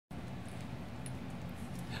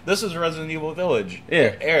This is Resident Evil Village.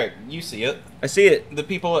 Yeah. Eric, you see it. I see it. The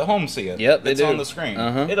people at home see it. Yep, they it's do. on the screen.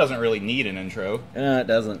 It doesn't really need an intro. It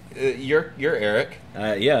doesn't. You're Eric.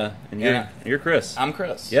 Yeah, and you're Chris. I'm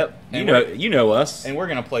Chris. Yep. And you know us. And we're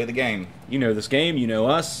gonna play the game. You know this game. You know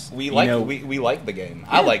us. We like the game.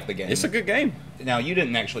 Yeah, I like the game. It's a good game. Now, you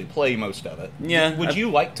didn't actually play most of it. Yeah. Would you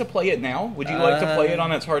like to play it now? Would you like to play it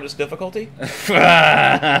on its hardest difficulty?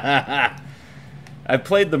 I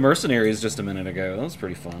played the Mercenaries just a minute ago. That was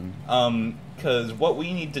pretty fun. Because what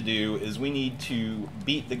we need to do is we need to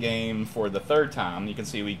beat the game for the third time. You can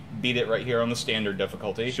see we beat it right here on the standard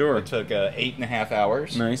difficulty. Sure. It took 8.5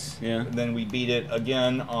 hours. Nice, yeah. Then we beat it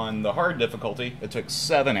again on the hard difficulty. It took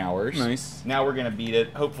 7 hours. Nice. Now we're going to beat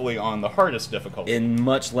it, hopefully, on the hardest difficulty. In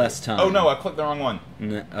much less time. Oh, no, I clicked the wrong one.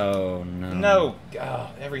 Oh, no. No.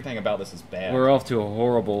 Oh, everything about this is bad. We're off to a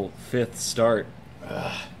horrible 5th start.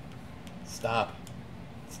 Stop.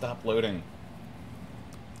 Stop loading.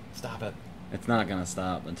 Stop it. It's not going to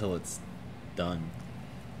stop until it's done.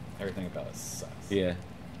 Everything about it sucks. Yeah.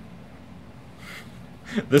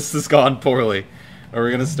 This has gone poorly. Are we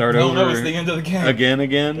going to start over? No, it's the end of the game.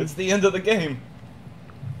 Again? It's the end of the game.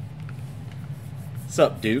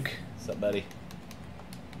 Sup, Duke? Sup, buddy?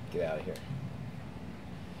 Get out of here.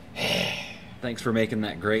 Thanks for making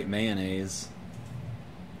that great mayonnaise.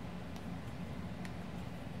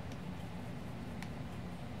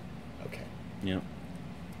 Okay. Yep.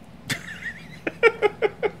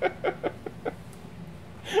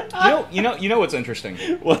 You know what's interesting?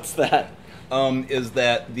 What's that? Is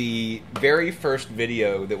that the very first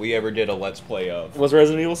video that we ever did a Let's Play of Was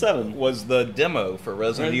Resident Evil 7. was the demo for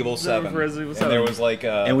Resident Evil 7. And there was like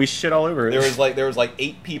and we shit all over it. There was like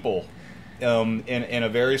 8 people in a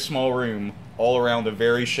very small room all around a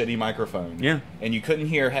very shitty microphone. Yeah. And you couldn't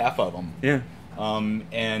hear half of them. Yeah.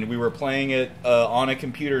 And we were playing it on a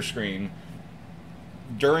computer screen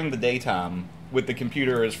during the daytime with the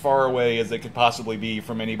computer as far away as it could possibly be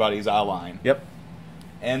from anybody's eye line. Yep.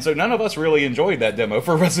 And so none of us really enjoyed that demo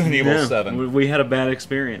for Resident Evil 7. We had a bad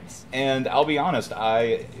experience. And I'll be honest,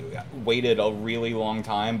 I waited a really long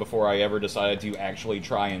time before I ever decided to actually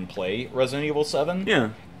try and play Resident Evil 7.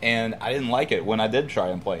 Yeah. And I didn't like it when I did try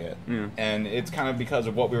and play it. Yeah. And it's kind of because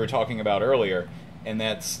of what we were talking about earlier. And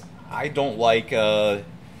that's, I don't like, or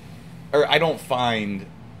I don't find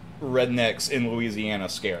rednecks in Louisiana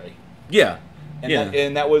scary. Yeah.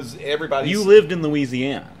 And that was everybody's... You lived in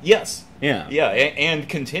Louisiana. Yes. Yeah. Yeah, and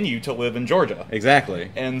continue to live in Georgia. Exactly.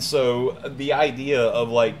 And so the idea of,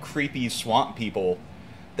 like, creepy swamp people,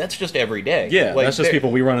 that's just every day. Yeah, like, that's just people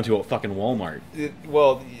we run into at fucking Walmart.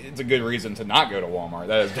 Well, it's a good reason to not go to Walmart.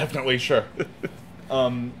 That is definitely sure.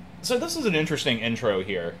 So this is an interesting intro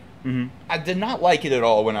here. Mm-hmm. I did not like it at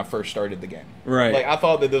all when I first started the game. Right. Like, I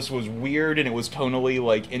thought that this was weird and it was tonally,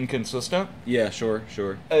 like, inconsistent. Yeah, sure.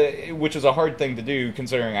 Which is a hard thing to do,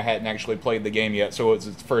 considering I hadn't actually played the game yet, so it was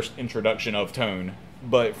its first introduction of tone.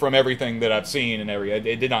 But from everything that I've seen and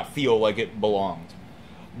it did not feel like it belonged.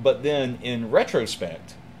 But then, in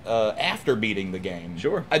retrospect, after beating the game,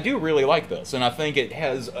 sure, I do really like this, and I think it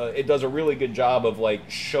has it does a really good job of, like,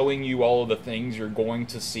 showing you all of the things you're going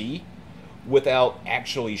to see without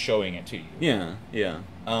actually showing it to you. Yeah.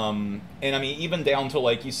 And I mean, even down to,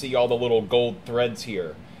 like, you see all the little gold threads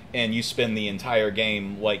here, and you spend the entire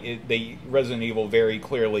game, like, Resident Evil very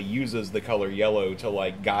clearly uses the color yellow to,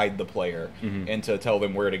 like, guide the player and to tell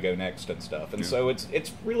them where to go next and stuff. And so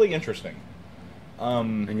it's really interesting.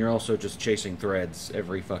 And you're also just chasing threads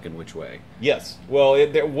every fucking which way. Yes. Well,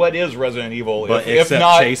 what is Resident Evil if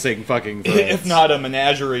not chasing fucking threads? If not a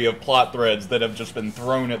menagerie of plot threads that have just been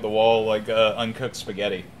thrown at the wall like uncooked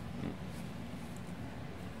spaghetti.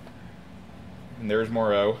 And there's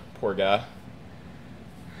Moreau, poor guy.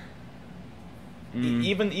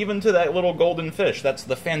 Even to that little golden fish, that's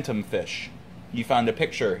the phantom fish. You find a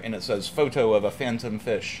picture and it says photo of a phantom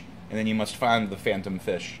fish, and then you must find the phantom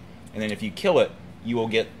fish. And then if you kill it, you will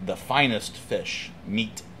get the finest fish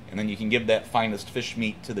meat, and then you can give that finest fish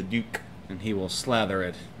meat to the Duke. And he will slather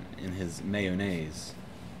it in his mayonnaise.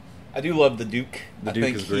 I do love the Duke. I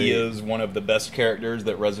think is great. He is one of the best characters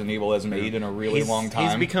that Resident Evil has made in a really long time.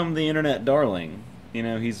 He's become the internet darling. You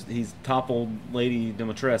know, he's toppled Lady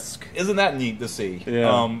Dimitrescu. Isn't that neat to see?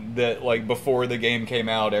 Yeah. That, like, before the game came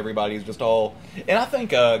out, everybody's just all... And I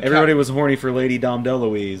think... everybody was horny for Lady Dom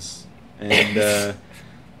DeLuise. And,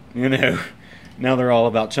 you know, now they're all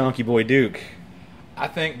about Chonky Boy Duke. I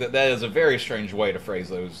think that is a very strange way to phrase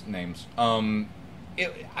those names.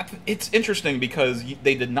 It's interesting because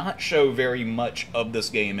they did not show very much of this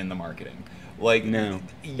game in the marketing. Like, No.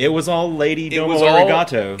 It was all Lady it Domo was all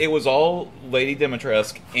Arigato. it was all Lady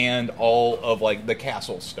Dimitrescu and all of like the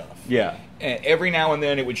castle stuff. Yeah. And every now and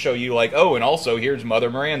then it would show you like, oh, and also here's Mother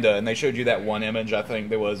Miranda, and they showed you that one image. I think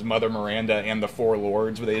there was Mother Miranda and the Four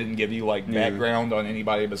Lords, but they didn't give you like background on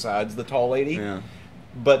anybody besides the tall lady. Yeah.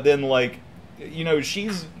 But then like, you know,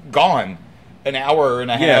 she's gone an hour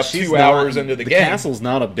and a half, 2 hours into the game. The castle's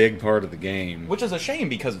not a big part of the game. Which is a shame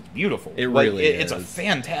because it's beautiful. It really is. It's a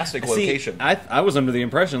fantastic See, location. I was under the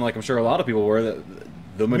impression, like I'm sure a lot of people were, that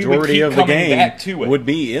the would majority keep of the coming game back to it. would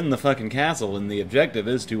be in the fucking castle, and the objective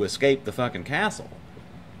is to escape the fucking castle.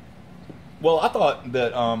 Well, I thought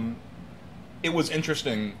that it was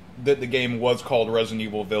interesting that the game was called Resident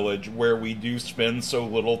Evil Village, where we do spend so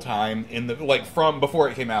little time in the... Like, from before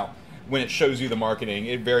it came out, when it shows you the marketing,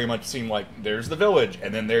 it very much seemed like there's the village,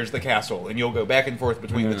 and then there's the castle, and you'll go back and forth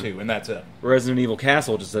between the two, and that's it. Resident Evil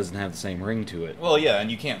Castle just doesn't have the same ring to it. Well, yeah,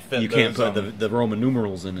 and you can't fit You those, can't put the Roman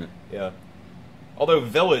numerals in it. Yeah. Although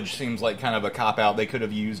Village seems like kind of a cop-out they could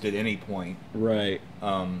have used at any point. Right.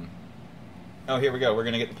 Oh, here we go. We're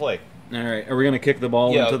going to get to play. All right. Are we going to kick the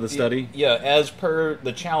ball into the study? Yeah, as per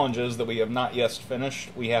the challenges that we have not yet finished,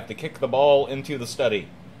 we have to kick the ball into the study.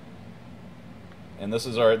 And this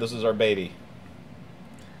is our baby,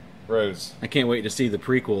 Rose. I can't wait to see the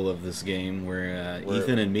prequel of this game where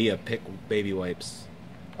Ethan and Mia pick baby wipes.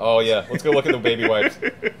 Oh yeah, let's go look at the baby wipes.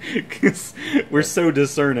 'Cause we're so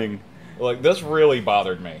discerning. Like, this really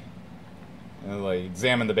bothered me. And, like,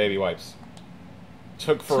 examine the baby wipes.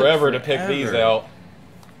 Took forever to pick these out.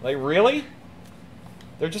 Like, really?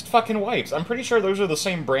 They're just fucking wipes. I'm pretty sure those are the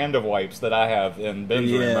same brand of wipes that I have in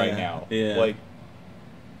Ben's room right now. Yeah. Like,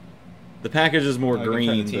 the package is more I can turn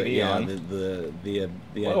green, the but TV yeah, on. the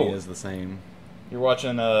Whoa. idea is the same. you're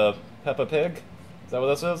watching Peppa Pig? Is that what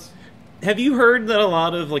this is? Have you heard that a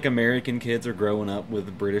lot of like American kids are growing up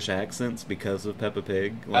with British accents because of Peppa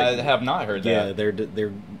Pig? Like, I have not heard that. yeah,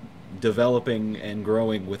 they're developing and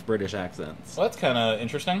growing with British accents. Well, that's kind of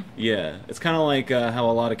interesting. Yeah, it's kind of like how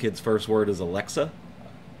a lot of kids' first word is Alexa.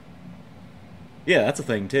 Yeah, that's a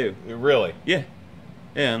thing too. Really? Yeah,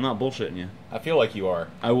 yeah, I'm not bullshitting you. I feel like you are.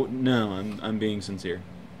 No, I'm being sincere.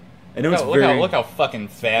 I know Look how fucking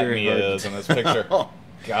fat very Mia hard. is in this picture.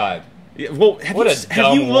 God. Yeah, well, have What you, a have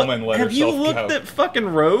dumb you woman let Have you herself looked go. at fucking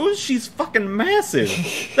Rose? She's fucking massive.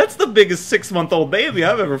 That's the biggest 6-month-old baby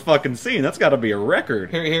I've ever fucking seen. That's got to be a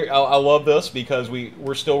record. Here, I love this because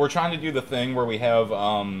we're trying to do the thing where we have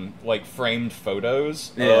like framed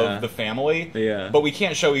photos Yeah. of the family. Yeah. But we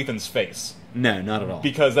can't show Ethan's face No, not at all.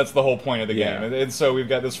 because that's the whole point of the Yeah. game. And so we've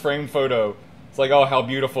got this framed photo. It's like, oh, how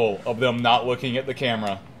beautiful of them not looking at the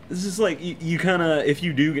camera. This is like you kind of, if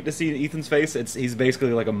you do get to see Ethan's face, he's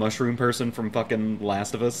basically like a mushroom person from fucking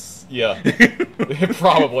Last of Us. Yeah,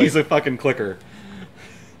 probably. He's a fucking clicker.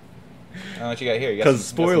 What you got here? You got 'Cause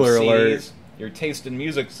spoiler some alert. CDs. Your taste in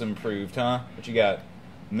music's improved, huh? What you got?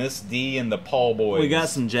 Miss D and the Paul Boys. We got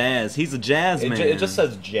some jazz. He's a jazz man. It just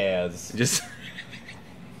says jazz. Just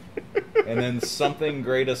And then something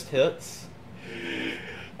greatest hits.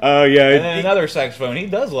 Oh yeah. And then another saxophone. He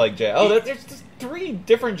does like jazz. Oh, there's just 3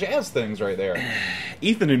 different jazz things right there.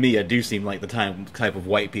 Ethan and Mia do seem like the type of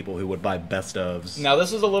white people who would buy best ofs. Now,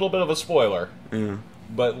 this is a little bit of a spoiler, Yeah.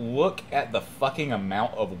 but look at the fucking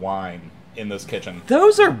amount of wine in this kitchen.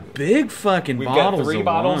 Those are big fucking We've bottles. got 3 of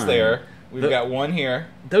bottles wine. there. We've got one here.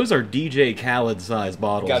 Those are DJ Khaled size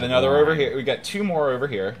bottles. Got of another wine. over here. We got 2 more over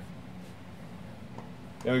here.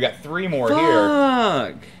 Then we got 3 more here.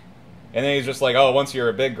 Fuck. And then he's just like, "Oh, once you're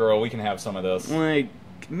a big girl, we can have some of this." Like,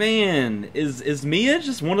 man, is Mia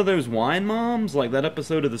just one of those wine moms? Like that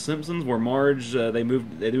episode of The Simpsons where Marge they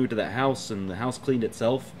moved to that house and the house cleaned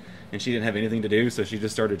itself, and she didn't have anything to do, so she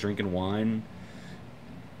just started drinking wine.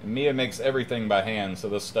 And Mia makes everything by hand, so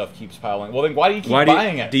this stuff keeps piling. Well, then why do you keep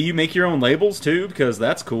buying it? Do you make your own labels too? Because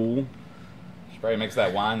that's cool. She probably makes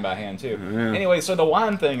that wine by hand too. Yeah. Anyway, so the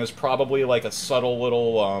wine thing is probably like a subtle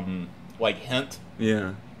little like hint.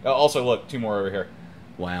 Yeah. Also, look, 2 more over here.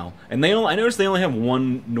 Wow. And I noticed they only have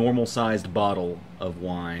one normal-sized bottle of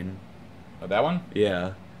wine. Oh, that one?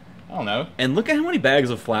 Yeah. I don't know. And look at how many bags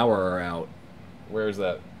of flour are out. Where is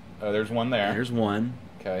that? Oh, there's one there. There's one.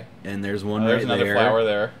 Okay. And there's one There's right another there. flower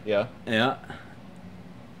there. Yeah. Yeah.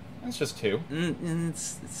 That's just 2. And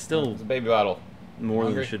it's still It's a baby bottle. more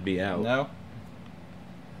Hungry? than should be out. No?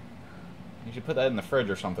 You should put that in the fridge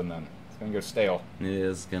or something then. It's going to go stale. It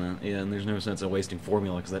is gonna, yeah, and there's no sense of wasting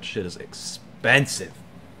formula because that shit is expensive.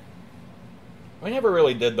 We never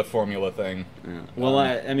really did the formula thing. Yeah. Well,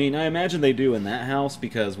 I mean, I imagine they do in that house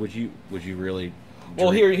because would you really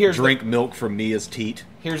Well, drink, here's drink milk from Mia's teat?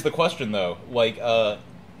 Here's the question, though. Like, all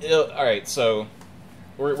right, so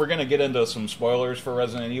we're going to get into some spoilers for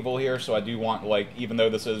Resident Evil here, so I do want, like, even though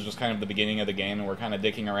this is just kind of the beginning of the game and we're kind of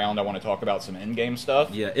dicking around, I want to talk about some in-game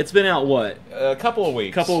stuff. Yeah, it's been out, what? A couple of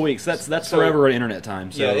weeks. That's forever internet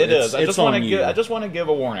time. So yeah, it is. I just want to give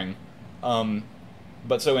a warning.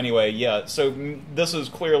 But so anyway, yeah, so this is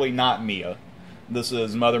clearly not Mia. This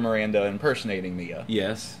is Mother Miranda impersonating Mia.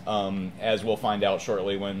 Yes. As we'll find out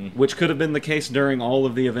shortly when... Which could have been the case during all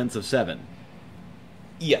of the events of 7.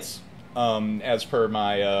 Yes. As per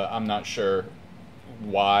my, I'm not sure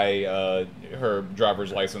why her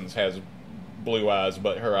driver's license has blue eyes,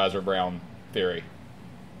 but her eyes are brown theory.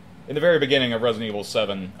 In the very beginning of Resident Evil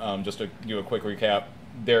 7, just to do a quick recap,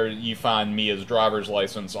 there you find Mia's driver's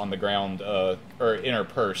license on the ground, or in her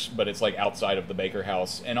purse, but it's like outside of the Baker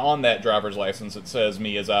house. And on that driver's license it says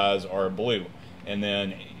Mia's eyes are blue. And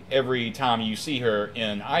then every time you see her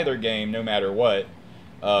in either game, no matter what,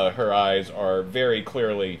 her eyes are very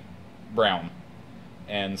clearly brown.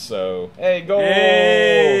 And so, hey, goal!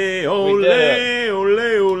 Hey, ole, we did it. ole,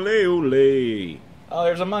 ole, ole. Oh,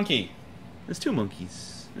 there's a monkey. There's 2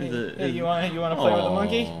 monkeys. Hey, you want to play with the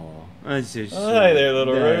monkey? That's so sweet. Oh, hi there,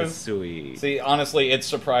 little That's Rose. Sweet. See, honestly, it's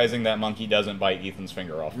surprising that monkey doesn't bite Ethan's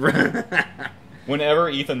finger off. Whenever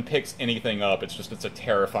Ethan picks anything up, it's a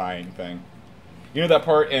terrifying thing. You know that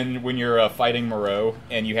part when you're fighting Moreau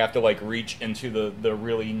and you have to like reach into the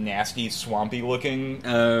really nasty, swampy looking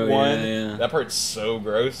one? Yeah. That part's so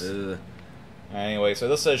gross. Ugh. Anyway, so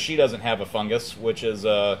this says she doesn't have a fungus, which is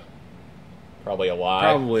probably a lie.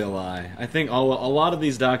 Probably a lie. I think a lot of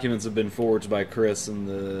these documents have been forged by Chris and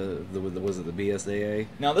was it the BSAA?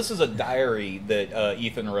 Now, this is a diary that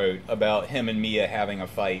Ethan wrote about him and Mia having a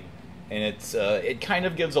fight. And it kind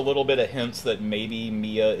of gives a little bit of hints that maybe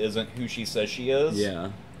Mia isn't who she says she is.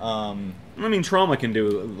 Yeah. I mean, trauma can do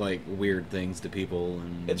like weird things to people.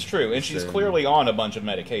 And it's true, and she's clearly on a bunch of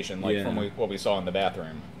medication, like from what we saw in the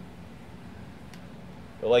bathroom.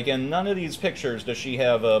 But like in none of these pictures does she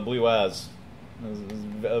have blue eyes.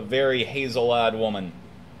 A very hazel-eyed woman.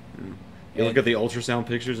 You look at the ultrasound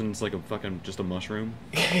pictures, and it's like just a mushroom.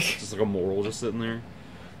 Just like a moral just sitting there.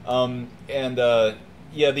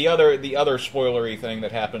 Yeah, the other spoilery thing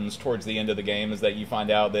that happens towards the end of the game is that you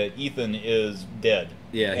find out that Ethan is dead.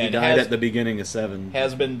 Yeah, he died at the beginning of 7.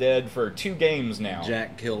 Has been dead for 2 games now.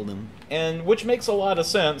 Jack killed him. And which makes a lot of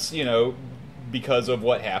sense, because of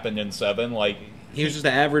what happened in 7. Like he was just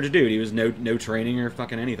an average dude. He was no training or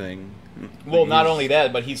fucking anything. Well, not only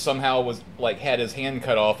that, but he somehow was had his hand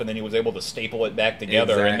cut off, and then he was able to staple it back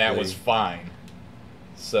together, and that was fine.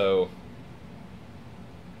 So.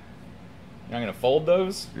 You're not going to fold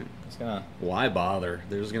those? It's gonna... Why bother?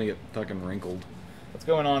 They're just going to get fucking wrinkled. What's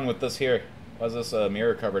going on with this here? Why is this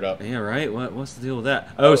mirror covered up? Yeah, right? What's the deal with that?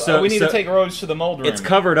 We need to take Rose to the mold room. It's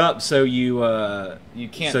covered up so you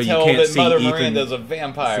can't tell that Mother Miranda's a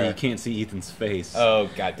vampire. So you can't see Ethan's face. Oh,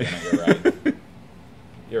 goddammit, you're right.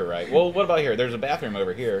 You're right. Well, what about here? There's a bathroom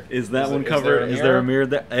over here. Is that one covered? Is there a mirror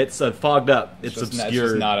there? It's fogged up. It's obscured. It's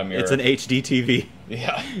just not a mirror. It's an HD TV.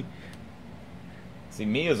 Yeah. See,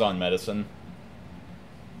 Mia's on medicine.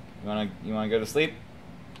 You wanna go to sleep?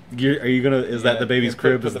 Are you gonna? Is that the baby's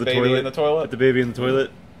crib? Put the baby in the toilet. Put the baby in the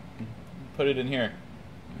toilet. Put it in here.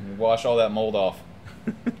 Wash all that mold off.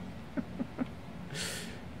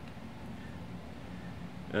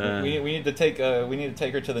 We need to take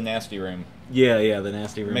her to the nasty room. Yeah, the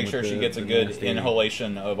nasty room. Make sure she gets a good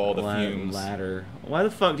inhalation of all the fumes. Ladder. Why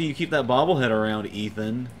the fuck do you keep that bobblehead around,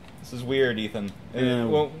 Ethan? This is weird, Ethan.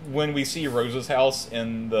 When we see Rose's house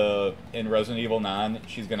in Resident Evil 9,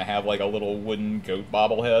 she's gonna have like a little wooden goat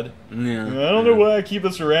bobblehead. Yeah. I don't know why I keep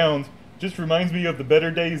this around. Just reminds me of the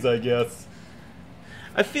better days, I guess.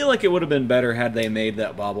 I feel like it would have been better had they made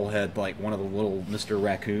that bobblehead like one of the little Mr.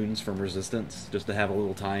 Raccoons from Resistance, just to have a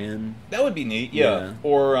little tie-in. That would be neat, yeah.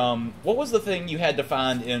 Or what was the thing you had to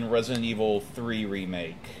find in Resident Evil 3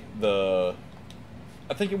 remake?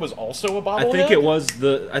 I think it was also a bobblehead.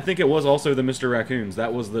 I think it was also the Mr. Raccoons.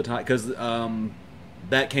 That was the tie because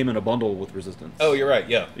that came in a bundle with Resistance. Oh, you're right.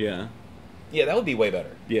 Yeah. Yeah. Yeah, that would be way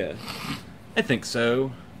better. Yeah. I think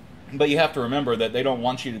so. But you have to remember that they don't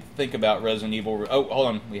want you to think about Resident Evil. Oh, hold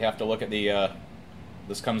on. We have to look at the.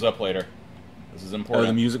 This comes up later. This is important. Oh,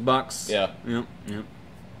 the music box. Yeah. Yep.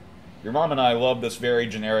 Your mom and I love this very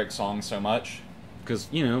generic song so much. Because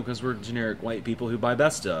we're generic white people who buy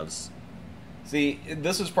best ofs. See,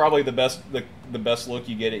 this is probably the best look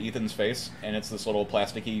you get at Ethan's face, and it's this little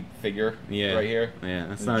plasticky figure right here. Yeah,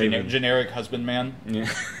 that's not even generic husbandman. Yeah.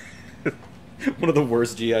 One of the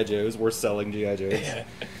worst G.I. Joes, worst selling G.I. Joes.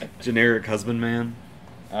 Generic husbandman.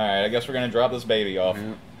 Alright, I guess we're going to drop this baby off.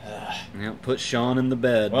 Yeah. Yeah, put Sean in the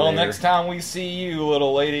bed. Well, there. next time we see you,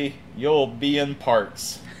 little lady, you'll be in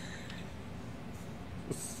parts.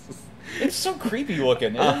 It's so creepy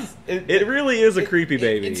looking. It really is a creepy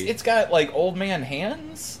baby. It's got, like, old man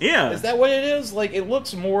hands? Yeah. Is that what it is? Like, it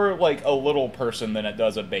looks more like a little person than it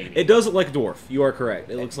does a baby. It does look like a dwarf. You are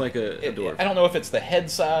correct. It looks like a dwarf. I don't know if it's the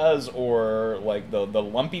head size or, like, the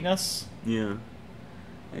lumpiness. Yeah.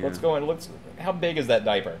 Let's go and look. How big is that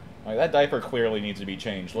diaper? Like, that diaper clearly needs to be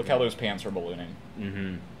changed. Look how those pants are ballooning.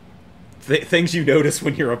 Mm-hmm. Things you notice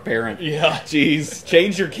when you're a parent. Yeah. Jeez.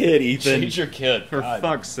 Change your kid, Ethan. Change your kid. For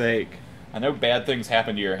fuck's sake. I know bad things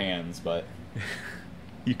happen to your hands, but...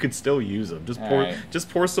 You could still use them. Right. Just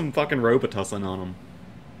pour some fucking Robitussin on them.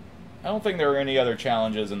 I don't think there are any other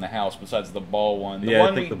challenges in the house besides the ball one. The Yeah, I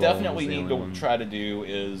one think we the ball definitely was the need to only one. try to do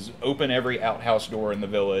is open every outhouse door in the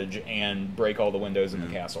village and break all the windows in the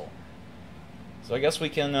castle. So I guess we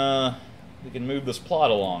can move this plot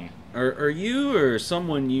along. Are you or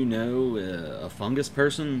someone you know a fungus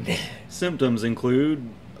person? Symptoms include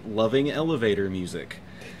loving elevator music.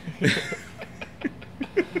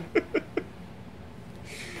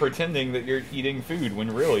 Pretending that you're eating food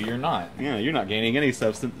when really you're not. Yeah, you're not gaining any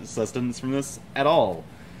sustenance from this at all.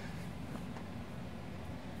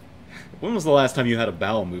 When was the last time you had a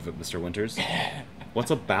bowel movement, Mr. Winters? What's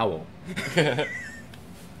a bowel?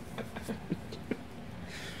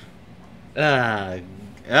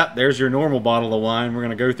 There's your normal bottle of wine. We're going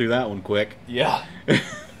to go through that one quick. Yeah.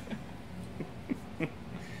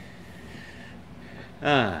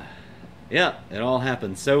 Yeah, it all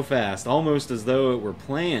happened so fast, almost as though it were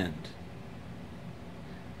planned.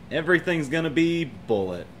 Everything's gonna be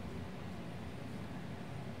bullet.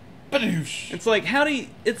 Badoosh. It's like, how do you...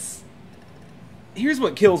 Here's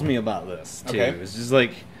what kills me about this, too. Okay. It's just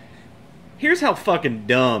like... Here's how fucking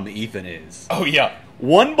dumb Ethan is. Oh, yeah.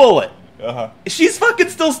 One bullet. Uh-huh. She's fucking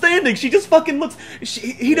still standing. She just fucking looks...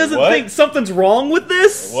 He doesn't What? think something's wrong with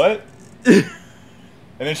this? What?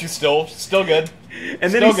 And then she's still good.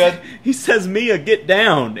 And then he says, Mia, get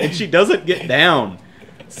down. And she doesn't get down.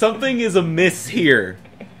 Something is amiss here.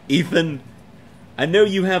 Ethan, I know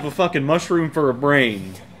you have a fucking mushroom for a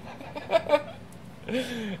brain.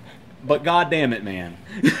 But goddamn it, man.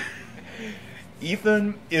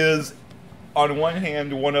 Ethan is, on one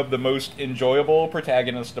hand, one of the most enjoyable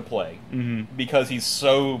protagonists to play. Mm-hmm. Because he's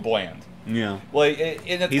so bland. Yeah. Like,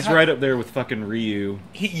 he's right up there with fucking Ryu.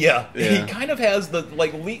 He kind of has the,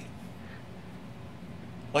 like,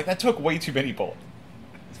 like, that took way too many bullets.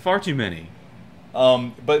 Far too many.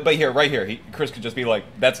 But right here, Chris could just be like,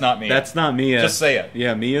 that's not me. That's not Mia. Just say it.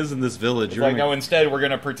 Yeah, Mia's in this village. It's like, no, instead we're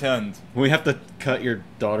going to pretend. We have to cut your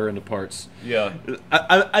daughter into parts. Yeah.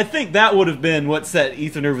 I think that would have been what set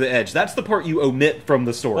Ethan over the edge. That's the part you omit from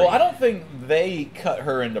the story. Well, I don't think they cut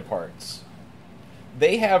her into parts.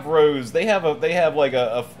 They have Rose. They have like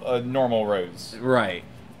a normal Rose. Right.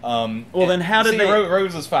 Well, then how did they...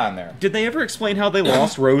 Rose is fine there. Did they ever explain how they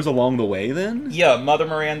lost Rose along the way, then? Yeah, Mother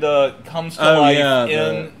Miranda comes to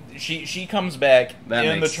life she comes back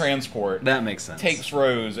in the transport. That makes sense. Takes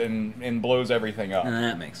Rose and blows everything up.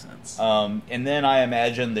 That makes sense. And then I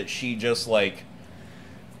imagine that she just, like,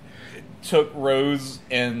 took Rose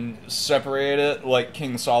and separated it like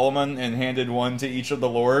King Solomon and handed one to each of the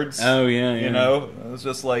lords. Oh, yeah. You know? It was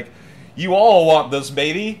just like, you all want this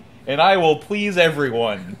baby, and I will please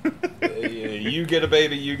everyone. You get a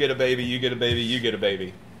baby, you get a baby, you get a baby, you get a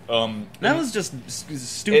baby. That was just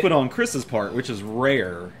stupid on Chris's part, which is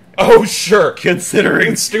rare. Oh, sure.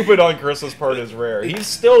 Considering stupid on Chris's part is rare. He's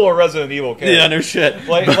still a Resident Evil character. Yeah, no shit.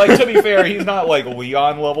 Like to be fair, he's not like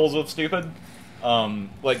Leon levels of stupid.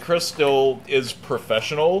 Like, Chris still is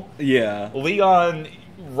professional. Yeah. Leon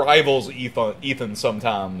rivals Ethan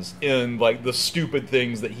sometimes in, like, the stupid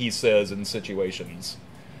things that he says in situations.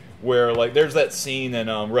 Where, like, there's that scene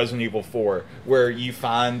in Resident Evil 4 where you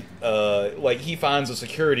find, like, he finds a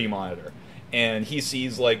security monitor. And he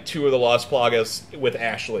sees, like, two of the Las Plagas with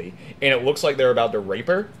Ashley. And it looks like they're about to rape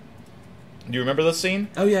her. Do you remember this scene?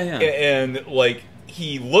 Oh, yeah, yeah. And like,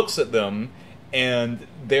 he looks at them, and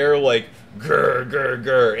they're like, grr, grr,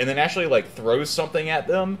 grr. And then Ashley, like, throws something at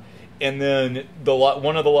them. And then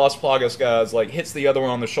one of the Las Plagas guys, like, hits the other one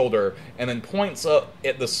on the shoulder and then points up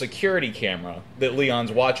at the security camera that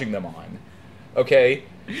Leon's watching them on. Okay?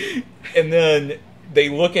 And then they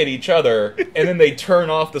look at each other, and then they turn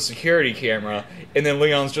off the security camera, and then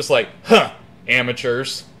Leon's just like, huh,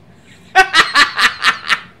 amateurs.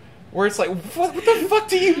 Where it's like, what the fuck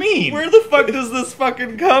do you mean? Where the fuck does this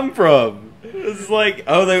fucking come from? It's like,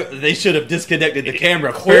 oh, they should have disconnected the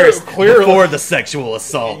camera first before the sexual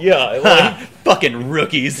assault. Yeah. Like, fucking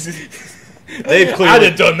rookies. They've clearly I'd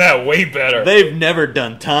have done that way better. They've never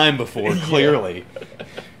done time before, clearly.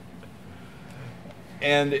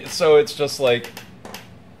 And so it's just like,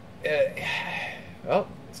 oh,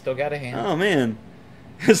 still got a hand. Oh, man.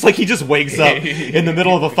 It's like he just wakes up in the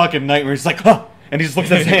middle of a fucking nightmare. He's like, huh, and he just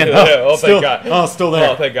looks at his hand. Oh, thank God. Oh, still there.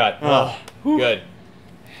 Oh, thank God. Oh, good.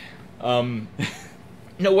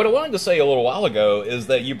 No, what I wanted to say a little while ago is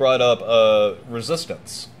that you brought up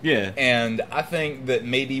Resistance. Yeah. And I think that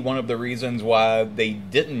maybe one of the reasons why they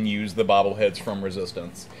didn't use the bobbleheads from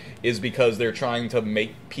Resistance is because they're trying to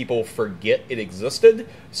make people forget it existed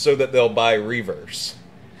so that they'll buy Reverse.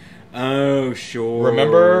 Oh, sure.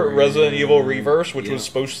 Remember Resident Evil Reverse, which was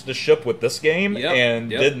supposed to ship with this game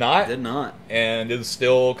and did not? Did not. And is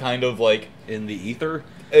still kind of like... in the ether?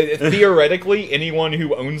 Theoretically, anyone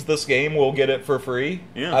who owns this game will get it for free,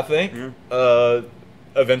 I think. Yeah.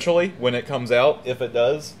 Eventually, when it comes out, if it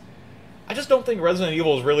does. I just don't think Resident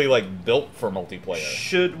Evil is really, like, built for multiplayer.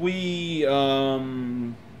 Should we,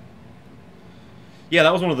 Yeah,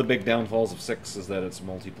 that was one of the big downfalls of 6, is that its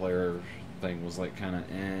multiplayer thing was, like, kind of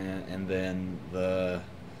and then the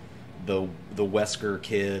Wesker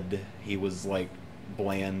kid, he was, like,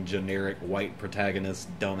 bland, generic, white protagonist,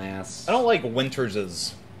 dumbass. I don't like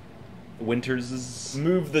Winters's.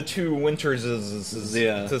 Move the two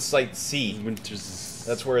Winterses to Site C. Winters.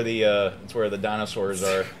 That's where the dinosaurs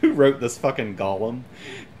are. Who wrote this fucking golem?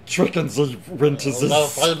 Chickens and Winterses.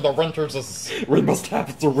 Find the Winterses. We must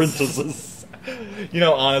have the Winterses. You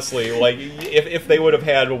know, honestly, like if they would have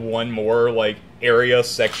had one more like area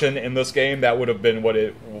section in this game, that would have been what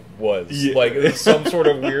it was. Yeah. Like some sort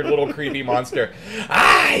of weird little creepy monster.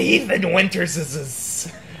 Ah, Ethan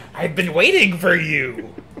Winters, I've been waiting for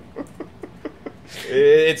you.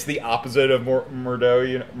 It's the opposite of Murdo.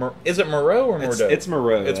 You know, is it Moreau or Murdo? It's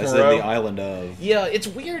Moreau. It's Moreau. The island of. Yeah, it's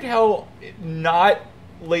weird how not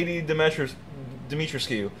Lady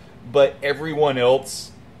Dimitrescu, but everyone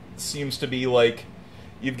else seems to be like.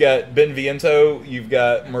 You've got Benviento, you've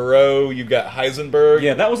got Moreau, you've got Heisenberg.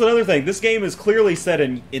 Yeah, that was another thing. This game is clearly set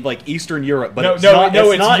in like Eastern Europe, but it's Europe.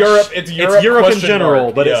 It's Europe in general,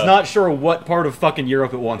 mark. But it's not sure what part of fucking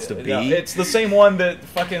Europe it wants to be. No, it's the same one that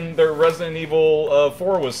fucking the Resident Evil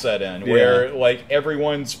 4 was set in, where like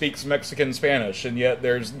everyone speaks Mexican Spanish, and yet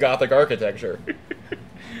there's Gothic architecture.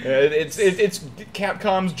 It's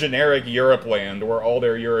Capcom's generic Europe land, where all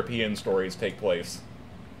their European stories take place.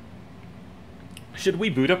 Should we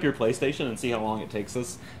boot up your PlayStation and see how long it takes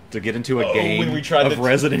us to get into a game when we tried of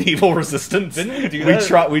Resident Evil Resistance? Didn't we do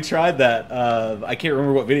that? We tried that. I can't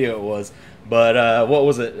remember what video it was, but what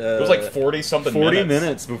was it? It was like 40-something 40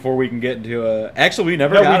 minutes before we can get into a... Actually, we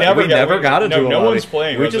never got into a No one's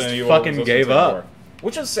playing We Resident just Evil fucking Resistance gave anymore. up.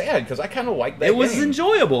 Which is sad, because I kind of liked that It was game.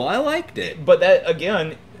 enjoyable. I liked it. But that,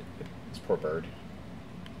 again... This poor bird.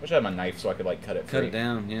 I wish I had my knife so I could, like, cut it free. Cut it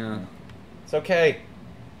down, yeah. It's okay.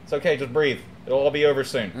 It's okay, just breathe. It'll all be over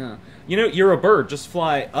soon. Yeah. You know, you're a bird. Just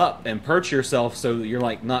fly up and perch yourself so that you're,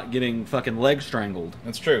 like, not getting fucking leg strangled.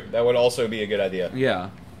 That's true. That would also be a good idea.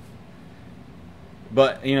 Yeah.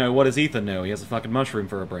 But, you know, what does Ethan know? He has a fucking mushroom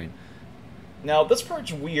for a brain. Now, this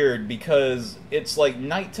part's weird because it's, like,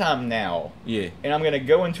 nighttime now. Yeah. And I'm going to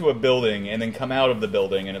go into a building and then come out of the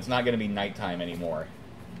building, and it's not going to be nighttime anymore.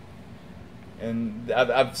 And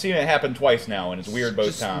I've seen it happen twice now, and it's weird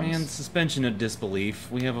both times. Man, suspension of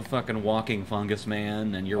disbelief. We have a fucking walking fungus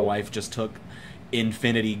man, and your wife just took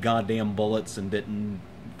infinity goddamn bullets and didn't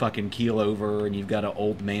fucking keel over, and you've got an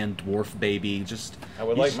old man dwarf baby. Just I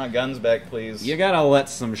would like my guns back, please. You gotta let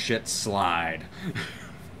some shit slide.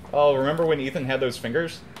 Oh, remember when Ethan had those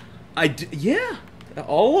fingers? Yeah,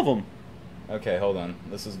 all of them. Okay, hold on.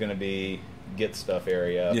 This is gonna be get stuff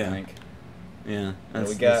area, I think. Yeah,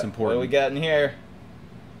 that's important. What do we got in here?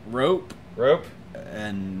 Rope.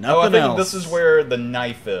 And nothing else. This is where the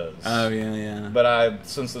knife is. Oh, yeah. But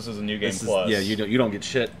since this is a new game plus... Yeah, you don't get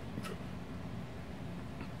shit.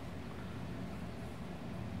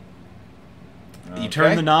 Okay. You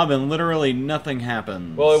turn the knob and literally nothing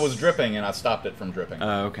happens. Well, it was dripping and I stopped it from dripping.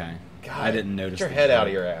 Oh, okay. God, I didn't notice. Get your head out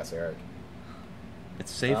of your ass, Eric.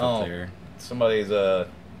 It's safe up there. Somebody's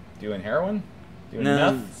doing heroin? Doing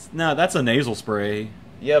meth? No, that's a nasal spray.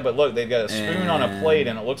 Yeah, but look, they've got a spoon on a plate,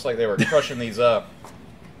 and it looks like they were crushing these up.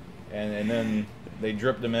 And then they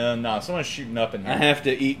dripped them in. Nah, someone's shooting up in here. I have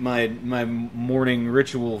to eat my morning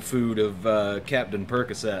ritual food of Captain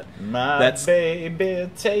Percocet. My baby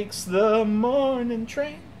takes the morning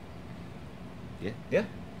train. Yeah. Yeah.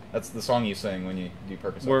 That's the song you sing when you do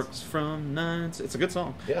Percocets. Works from 9... It's a good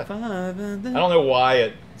song. Yeah. 5 and then... I don't know why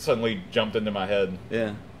it suddenly jumped into my head.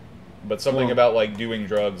 Yeah. But something about, like, doing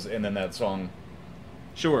drugs and then that song...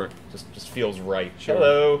 Sure. Just feels right. Sure.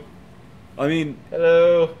 Hello. I mean,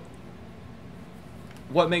 Hello.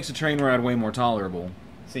 what makes a train ride way more tolerable?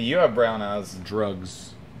 See, you have brown eyes.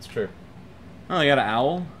 Drugs. It's true. Oh, they got an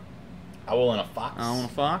owl. Owl and a fox. Owl and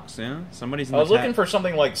a fox. Yeah, somebody's. I was looking for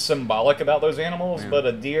something like symbolic about those animals, Yeah. but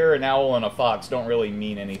a deer, an owl, and a fox don't really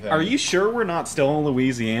mean anything. Are you sure we're not still in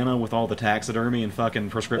Louisiana with all the taxidermy and fucking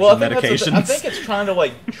prescription Well, I think medications? I think it's trying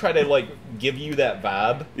to try to give you that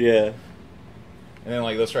vibe, yeah. and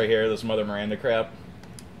then this right here, this Mother Miranda crap.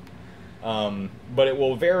 But it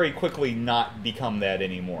will very quickly not become that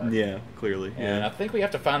anymore. Yeah, clearly. And I think we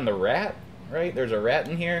have to find the rat. Right? There's a rat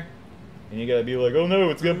in here, and you gotta be like, "Oh no,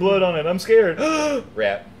 it's got blood on it. I'm scared."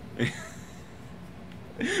 Rat.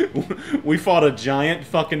 We fought a giant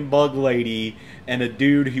fucking bug lady and a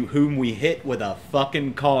dude whom we hit with a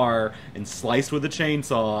fucking car and sliced with a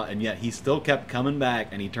chainsaw, and yet he still kept coming back,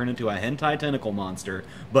 and he turned into a hentai tentacle monster.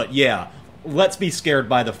 But yeah, let's be scared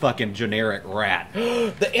by the fucking generic rat.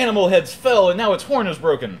 The animal heads fell, and now its horn is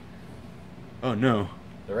broken. Oh no.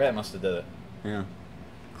 The rat must have did it. Yeah.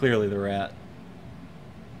 Clearly the rat.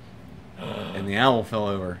 And the owl fell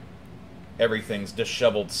over. Everything's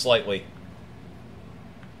disheveled slightly.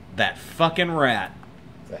 That fucking rat.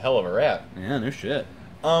 It's a hell of a rat. Yeah, no shit.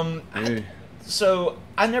 So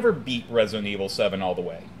I never beat Resident Evil 7 all the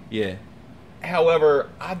way. Yeah. However,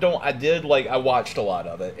 I watched a lot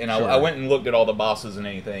of it, and Sure. I went and looked at all the bosses and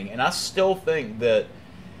anything, and I still think that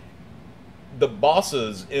the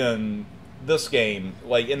bosses in this game,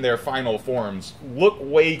 in their final forms, look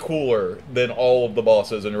way cooler than all of the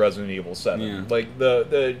bosses in Resident Evil 7. Yeah.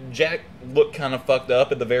 The Jack looked kind of fucked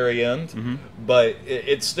up at the very end, Mm-hmm. but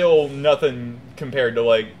it's still nothing compared to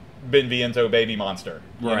Benviento Baby Monster,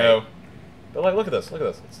 you Right. know? But look at this,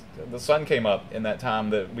 the sun came up in that time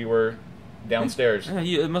that we were downstairs,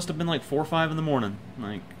 Yeah, it must have been 4 or 5 in the morning.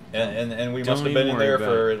 and we Don't must have even been in worry there about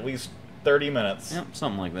for at least 30 minutes. Yep,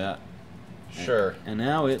 something like that. Sure. And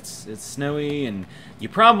now it's snowy, and you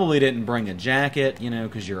probably didn't bring a jacket,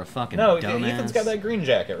 because you're a fucking No, dumbass. Ethan's got that green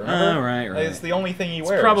jacket, remember? Oh, right. It's the only thing he It's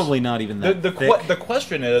wears. probably not even that thick. The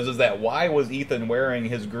question is that why was Ethan wearing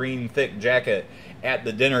his green thick jacket at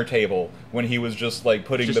the dinner table when he was just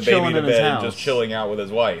putting Just the baby chilling to in his bed and house. just chilling out with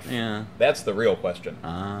his wife? Yeah. That's the real question.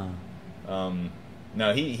 Ah.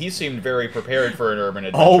 No, he seemed very prepared for an urban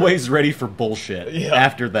adventure. Always ready for bullshit. Yeah.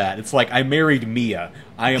 After that, it's like I married Mia.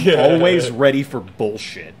 I am Yeah. always ready for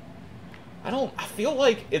bullshit. I feel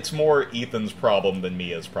like it's more Ethan's problem than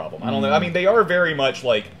Mia's problem. I don't know. I mean, they are very much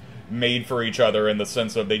made for each other in the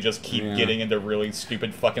sense of they just keep Yeah. getting into really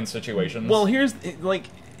stupid fucking situations. Well, here's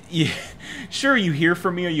sure, you hear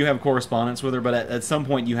from Mia, you have correspondence with her, but at some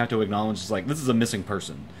point you have to acknowledge this is a missing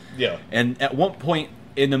person. yeah. And at what point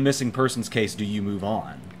in a missing person's case do you move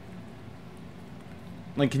on?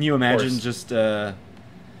 Can you imagine course. just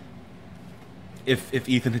if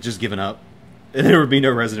Ethan had just given up, there would be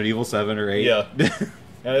no Resident Evil 7 or 8. Yeah.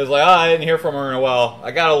 And it was I didn't hear from her in a while.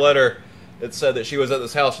 I got a letter that said that she was at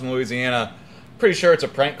this house in Louisiana. Pretty sure it's a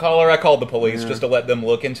prank caller. I called the police Yeah. just to let them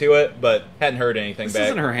look into it, but hadn't heard anything This back.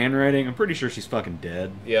 isn't her handwriting. I'm pretty sure she's fucking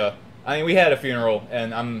dead. Yeah. I mean, we had a funeral,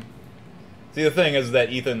 and See, the thing is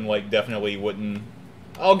that Ethan, definitely wouldn't...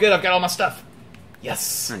 Oh, good, I've got all my stuff.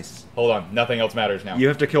 Yes. Nice. Hold on, nothing else matters now. You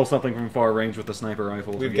have to kill something from far range with a sniper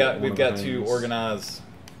rifle. We've got to organize.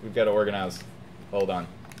 We've got to organize. Hold on.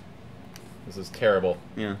 This is terrible.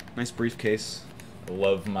 Yeah, nice briefcase. I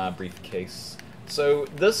love my briefcase. So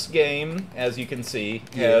this game, as you can see,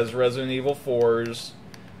 Yeah. has Resident Evil 4's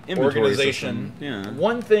Inventory organization. system, yeah.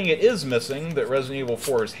 One thing it is missing that Resident Evil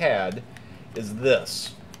 4's had is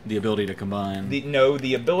this. The ability to combine.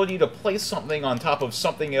 The ability to place something on top of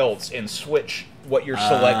something else and switch what you're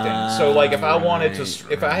selecting. So, if I wanted to,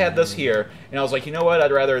 if I had this here, and I was like, you know what,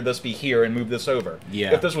 I'd rather this be here and move this over.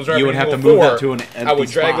 Yeah. If this was You would Resident have to Evil move 4, that to an I would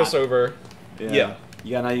empty drag spot. this over. Yeah.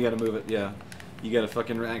 Yeah, now you gotta move it, yeah. You gotta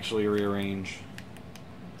fucking actually rearrange.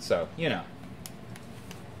 So,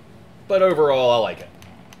 But overall, I like it.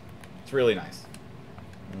 It's really nice.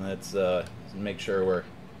 And let's make sure we're...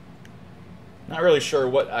 Not really sure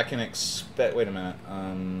what I can expect. Wait a minute.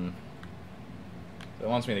 It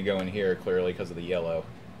wants me to go in here, clearly, because of the yellow.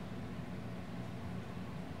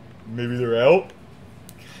 Maybe they're out?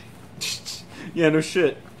 Yeah, no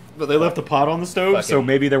shit. But they left the pot on the stove, so Fucking-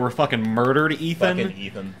 maybe they were fucking murdered, Ethan. Fucking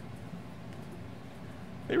Ethan.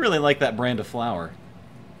 They really like that brand of flour.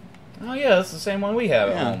 Oh yeah, that's the same one we have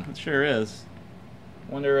at Yeah, home. it sure is.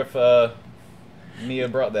 Wonder if Mia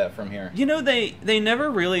brought that from here. They never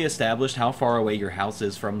really established how far away your house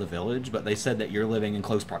is from the village, but they said that you're living in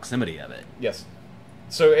close proximity of it. Yes.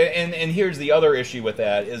 So, and here's the other issue with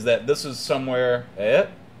that, is that this is somewhere...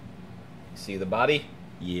 See the body?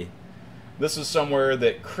 Yeah. this is somewhere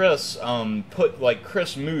that Chris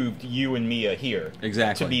Chris moved you and Mia here.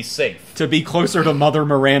 Exactly. To be safe. To be closer to Mother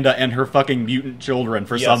Miranda and her fucking mutant children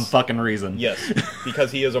for some fucking reason. Yes,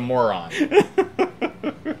 because he is a moron.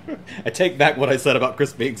 I take back what I said about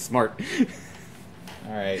Chris being smart.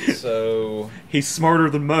 Alright, so... He's smarter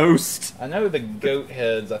than most. I know the goat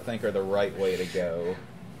heads, I think, are the right way to go.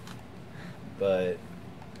 But...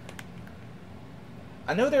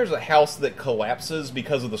 I know there's a house that collapses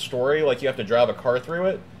because of the story, like you have to drive a car through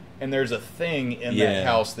it, and there's a thing in that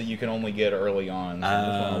house that you can only get early on. So I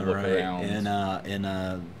just want to look around.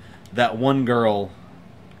 And that one girl...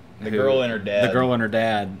 The girl and her dad. The girl and her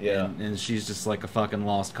dad. Yeah. And she's just like a fucking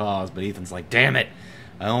lost cause, but Ethan's like, damn it!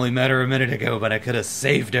 I only met her a minute ago, but I could have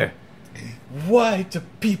saved her. Why do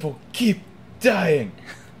people keep dying?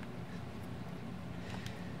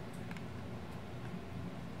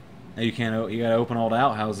 You can't. You gotta open all the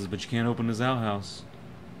outhouses, but you can't open his outhouse.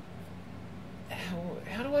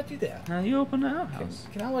 How do I do that? Now you open the outhouse.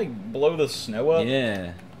 Can I like blow the snow up?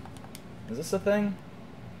 Yeah. Is this a thing?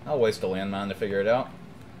 I'll waste a landmine to figure it out.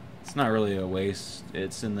 It's not really a waste.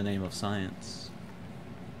 It's in the name of science.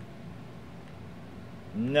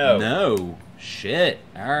 No. No. Shit.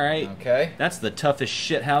 Alright. Okay. That's the toughest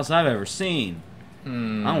shit house I've ever seen.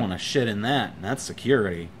 I want to shit in that. That's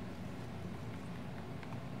security.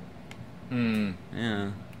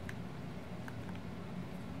 Yeah.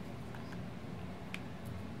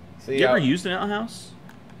 See, you ever used an outhouse?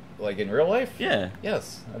 Like in real life? Yeah.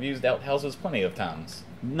 Yes. I've used outhouses plenty of times.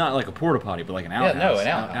 Not like a porta potty, but like an outhouse. Yeah, no, an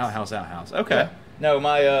outhouse. Outhouse. Okay. Yeah. No,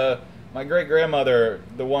 my great grandmother,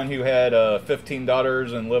 the one who had 15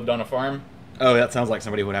 daughters and lived on a farm. Oh, that sounds like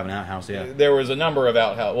somebody would have an outhouse. Yeah. There was a number of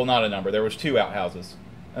outhouses. Well, not a number. There was 2 outhouses.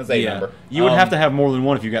 That's a number. You would have to have more than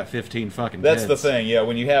one if you got 15 fucking That's kids. the thing. Yeah,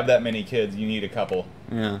 when you have that many kids, you need a couple.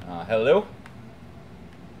 Yeah. Hello.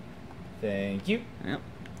 Thank you. Yep.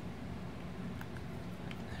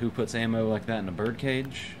 Who puts ammo like that in a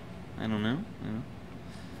birdcage? I don't know.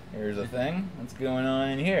 Here's a thing. What's going on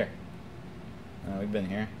in here? Oh, we've been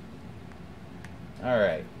here.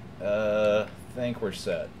 Alright. Think we're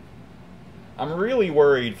set. I'm really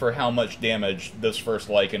worried for how much damage this first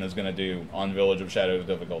Lycan is going to do on Village of Shadows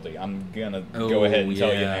difficulty. I'm going to go ahead and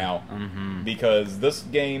tell you now. Because this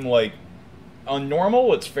game, like, on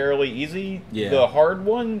normal, it's fairly easy. Yeah. The hard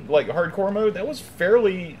one, like hardcore mode, that was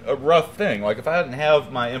fairly a rough thing. Like, if I didn't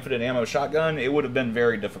have my infinite ammo shotgun, it would have been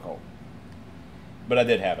very difficult. But I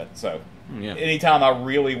did have it, so... Yeah. Anytime I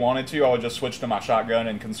really wanted to, I would just switch to my shotgun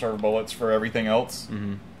and conserve bullets for everything else.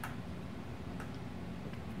 And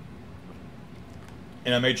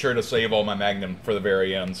I made sure to save all my Magnum for the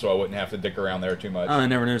very end, so I wouldn't have to dick around there too much. Oh, I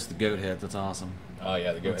never noticed the goat head. That's awesome. Oh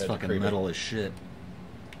yeah, the goat head's fucking creepy. metal as shit.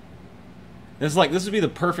 It's like this would be the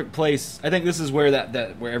perfect place. I think this is where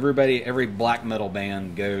where every black metal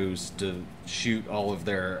band goes to shoot all of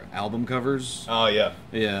their album covers. Oh yeah,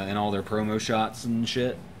 yeah, and all their promo shots and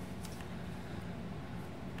shit.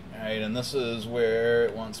 All right, and this is where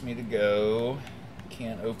it wants me to go.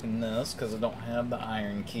 Can't open this because I don't have the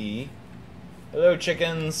iron key. Hello,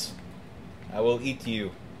 chickens. I will eat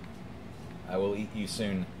you. I will eat you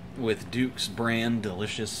soon. With Duke's brand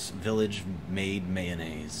delicious village-made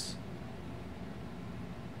mayonnaise.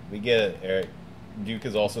 We get it, Eric. Duke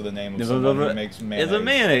is also the name of someone who makes mayonnaise. It's a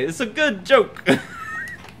mayonnaise. It's a good joke.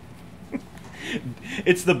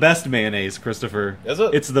 It's the best mayonnaise, Christopher. Is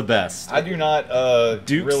it? It's the best. I do not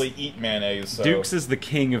really eat mayonnaise. So. Duke's is the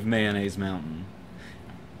king of Mayonnaise Mountain.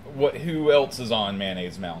 Who else is on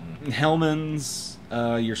Mayonnaise Mountain? Hellman's,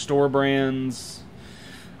 your store brands.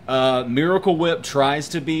 Miracle Whip tries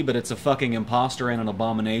to be, but it's a fucking imposter and an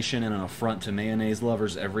abomination and an affront to mayonnaise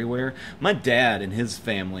lovers everywhere. My dad and his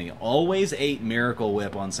family always ate Miracle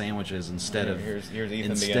Whip on sandwiches instead of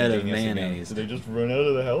mayonnaise. Did they just run out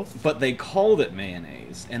of the house? But they called it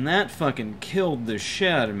mayonnaise, and that fucking killed the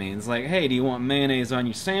shit out of me. It's like, hey, do you want mayonnaise on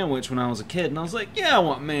your sandwich? When I was a kid, and I was like, yeah, I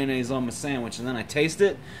want mayonnaise on my sandwich. And then I taste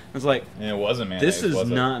it, I was like, and it wasn't mayonnaise. This is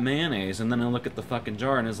not mayonnaise. And then I look at the fucking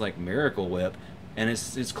jar, and it's like Miracle Whip. And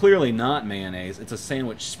it's clearly not mayonnaise. It's a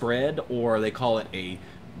sandwich spread, or they call it a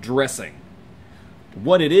dressing.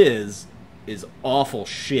 What it is awful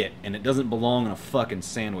shit, and it doesn't belong in a fucking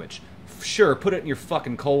sandwich. Sure, put it in your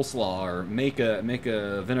fucking coleslaw, or make a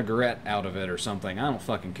vinaigrette out of it or something. I don't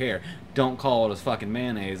fucking care. Don't call it a fucking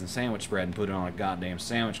mayonnaise and sandwich spread and put it on a goddamn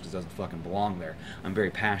sandwich because it doesn't fucking belong there. I'm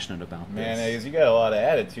very passionate about this. Mayonnaise, you got a lot of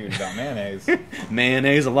attitude about mayonnaise.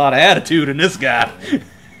 Mayonnaise, a lot of attitude in this guy.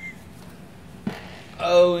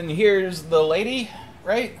 Oh, and here's the lady,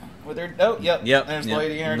 right? With her, yep. There's the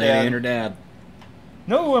lady and her lady dad. and her dad.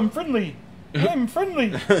 No, I'm friendly. I'm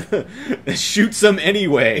friendly. Shoot some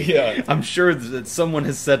anyway. Yeah. I'm sure that someone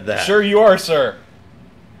has said that. Sure you are, sir.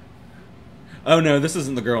 Oh no, this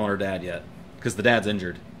isn't the girl and her dad yet, because the dad's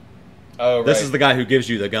injured. Oh, right. This is the guy who gives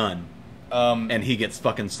you the gun, and and he gets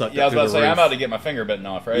fucking sucked. yeah, I was up about to through say the I'm roof. about to get my finger bitten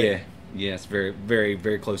off, right? Yeah, yeah, it's very, very,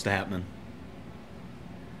 very close to happening.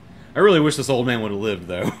 I really wish this old man would have lived,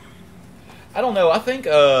 though. I don't know. I think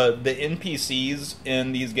the NPCs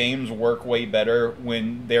in these games work way better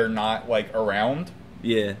when they're not like around.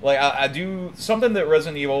 Yeah. Like I do something that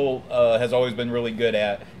Resident Evil has always been really good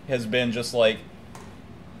at has been just like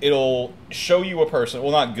it'll show you a person.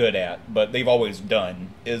 Well, not good at, but they've always done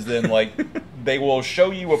is then like they will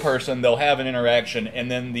show you a person. They'll have an interaction,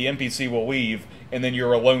 and then the NPC will leave, and then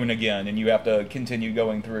you're alone again, and you have to continue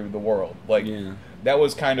going through the world. Like that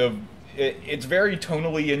was kind of. It's very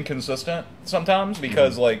tonally inconsistent sometimes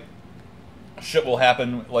because like shit will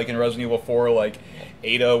happen like in Resident Evil 4 like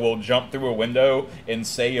Ada will jump through a window and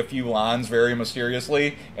say a few lines very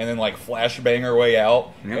mysteriously and then like flashbang her way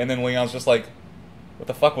out and then Leon's just like what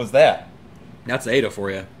the fuck was that? That's Ada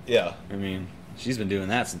for you. Yeah. I mean, she's been doing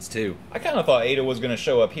that since 2. I kind of thought Ada was going to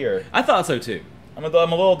show up here. I thought so too. I'm a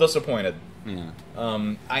little disappointed. Yeah.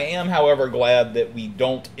 I am, however, glad that we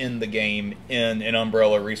don't end the game in an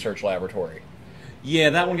Umbrella research laboratory. Yeah,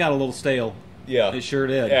 that one got a little stale. Yeah. It sure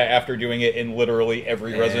did. Yeah, after doing it in literally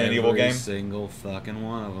every Resident Evil game. Every single fucking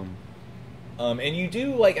one of them. And you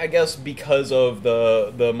do, like, I guess because of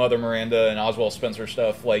the Mother Miranda and Oswald Spencer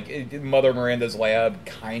stuff, like, Mother Miranda's lab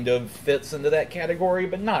kind of fits into that category,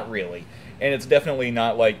 but not really. And it's definitely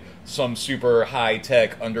not, like, some super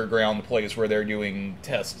high-tech underground place where they're doing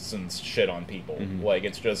tests and shit on people. Like,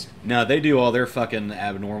 it's just... No, they do all their fucking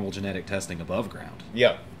abnormal genetic testing above ground.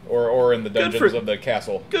 Yeah, or in the dungeons of the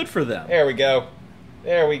castle. Good for them. There we go.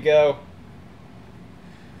 There we go.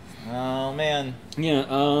 Oh, man.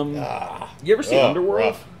 Yeah, you ever see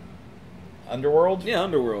Underworld? Rough. Underworld? Yeah,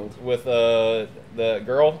 Underworld. With the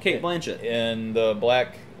girl? Kate Blanchett. In the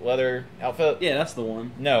black leather outfit? Yeah, that's the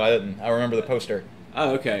one. No, I didn't. I remember the poster.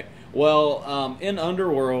 Oh, okay. Well, in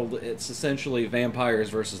Underworld, it's essentially vampires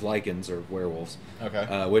versus lycans, or werewolves.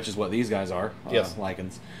 Okay. Which is what these guys are. Yes.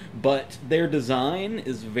 Lycans. But their design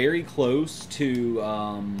is very close to...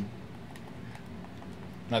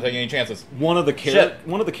 Not taking any chances. One of the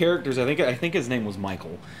characters, I think his name was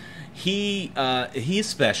Michael. He's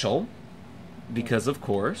special because, of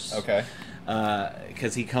course. Okay.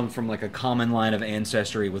 Because he comes from like a common line of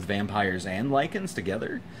ancestry with vampires and lycans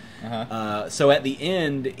together. So at the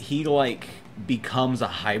end, he like becomes a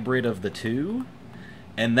hybrid of the two,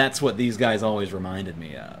 and that's what these guys always reminded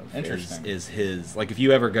me of. Interesting. Is his like if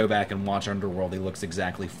you ever go back and watch Underworld, he looks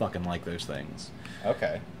exactly fucking like those things.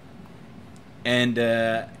 Okay. And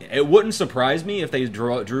it wouldn't surprise me if they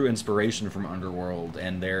drew inspiration from Underworld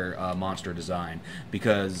and their monster design,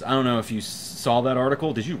 because I don't know if you saw that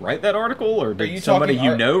article. Did you write that article, or did somebody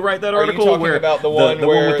write that article? Are you talking about the one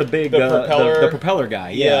with the big propeller? The propeller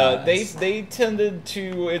guy. Yeah, they tended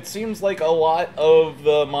to. It seems like a lot of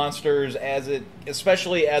the monsters,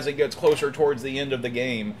 especially as it gets closer towards the end of the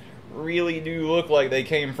game, really do look like they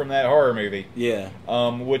came from that horror movie. Yeah.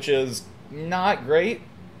 Which is not great.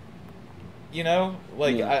 You know,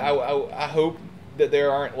 like I hope that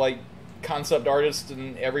there aren't like concept artists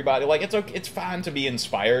and everybody like it's fine to be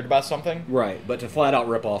inspired by something, right? But to flat out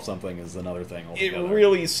rip off something is another thing altogether. It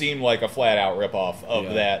really seemed like a flat out rip off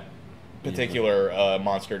of that particular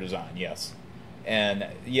monster design, yes. And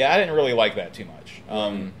yeah, I didn't really like that too much.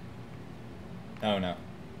 Oh no,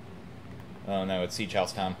 it's Siege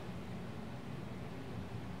House time.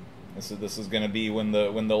 This is going to be when the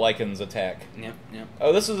Lycans attack. Yep.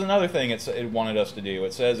 Oh, this is another thing it wanted us to do.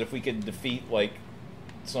 It says if we could defeat like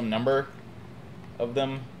some number of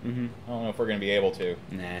them. I don't know if we're going to be able to.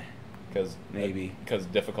 Nah. Because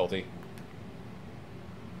difficulty.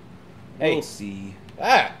 We'll see.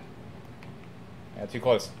 Yeah, too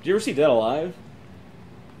close. Did you ever see Dead Alive?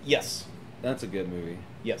 Yes. That's a good movie.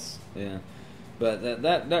 Yes. Yeah. But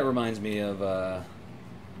that reminds me of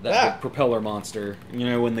that propeller monster. You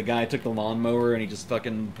know, when the guy took the lawnmower and he just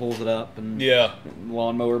fucking pulls it up and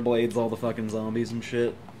lawnmower blades all the fucking zombies and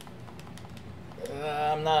shit.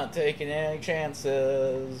 I'm not taking any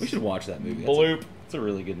chances. We should watch that movie. Bloop. It's a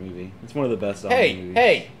really good movie. It's one of the best zombie movies.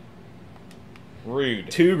 Hey! Rude.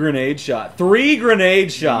 2 grenade shots. 3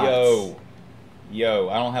 grenade shots! Yo,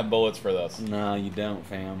 I don't have bullets for this. No, you don't,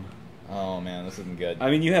 fam. Oh man, this isn't good.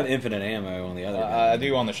 I mean, you have infinite ammo on the other gun. I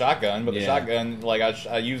do on the shotgun, but the shotgun, like,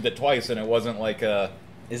 I used it twice, and it wasn't like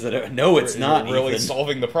Is it? No, it's not. Really Ethan.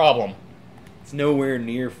 solving the problem. It's nowhere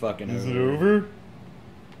near fucking over. Is it over?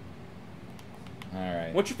 All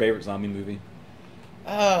right. What's your favorite zombie movie?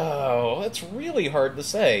 Oh, it's really hard to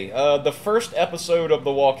say. The first episode of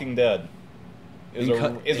The Walking Dead is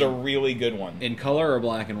a really good one. In color or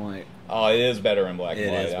black and white? Oh, it is better in black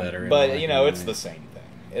and white. It is better in but black you know, and it's white. the same thing.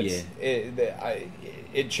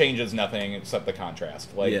 It changes nothing except the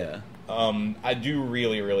contrast. Like, Yeah. I do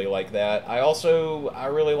really, really like that. I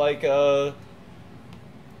really like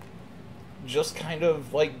just kind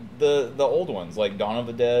of like the old ones, like Dawn of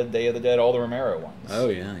the Dead, Day of the Dead, all the Romero ones. Oh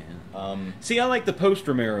yeah, yeah. See, I like the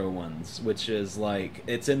post-Romero ones, which is like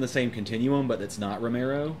it's in the same continuum, but it's not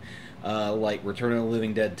Romero. Like Return of the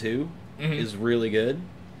Living Dead 2 is really good,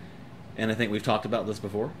 and I think we've talked about this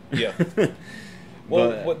before. Yeah.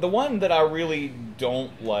 Well, the one that I really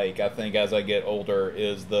don't like, I think, as I get older,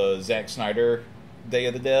 is the Zack Snyder Day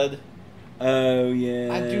of the Dead. Oh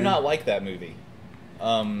yeah. I do not like that movie.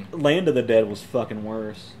 Land of the Dead was fucking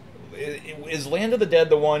worse. Is Land of the Dead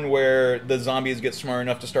the one where the zombies get smart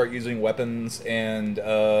enough to start using weapons and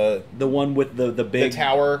the one with the big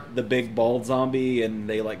tower, the big bald zombie, and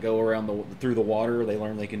they like go around through the water? They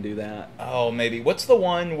learn they can do that. Oh, maybe. What's the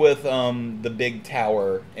one with the big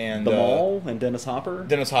tower and the mall and Dennis Hopper?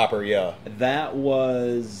 Dennis Hopper, yeah. That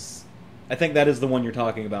was, I think that is the one you're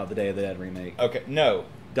talking about, the Day of the Dead remake. Okay, no,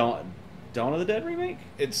 Dawn of the Dead remake.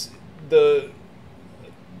 It's the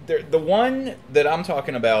one that I'm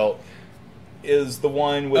talking about is the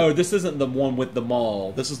one with... Oh, this isn't the one with the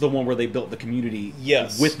mall. This is the one where they built the community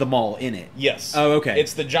with the mall in it. Yes. Oh, okay.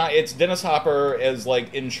 It's it's Dennis Hopper as,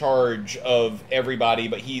 like, in charge of everybody,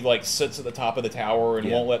 but he, like, sits at the top of the tower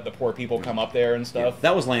and won't let the poor people come up there and stuff. Yeah.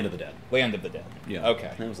 That was Land of the Dead. Land of the Dead. Yeah.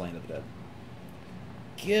 Okay. That was Land of the Dead.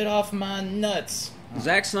 Get off my nuts.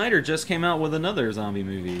 Zack Snyder just came out with another zombie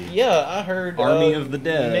movie. Yeah, I heard... Army of the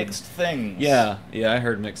Dead. Mixed things. Yeah, I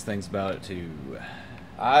heard mixed things about it, too.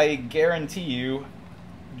 I guarantee you,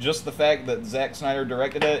 just the fact that Zack Snyder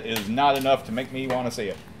directed it is not enough to make me want to see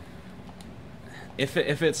it. If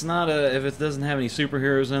it's not if it doesn't have any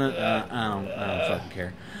superheroes in it, I don't fucking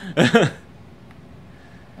care.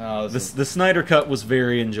 The Snyder Cut was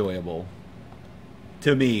very enjoyable.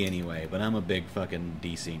 To me, anyway, but I'm a big fucking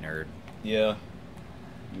DC nerd. Yeah,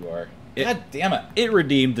 you are. God damn it. It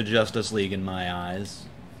redeemed the Justice League in my eyes.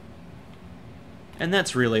 And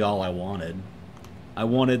that's really all I wanted. I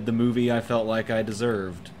wanted the movie I felt like I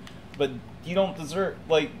deserved. But you don't deserve...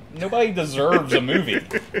 Like, nobody deserves a movie.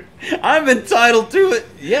 I'm entitled to it!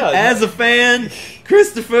 Yeah. As a fan,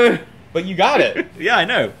 Christopher! But you got it. Yeah, I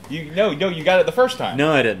know. You got it the first time.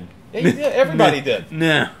 No, I didn't. Yeah, everybody did.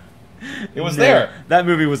 No. It was there. That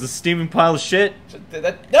movie was a steaming pile of shit.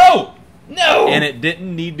 No! No! And it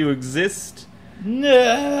didn't need to exist.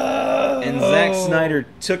 No! And Zack Snyder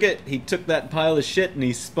took it. He took that pile of shit and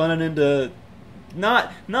he spun it into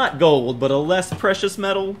not gold, but a less precious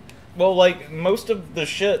metal. Well, like, most of the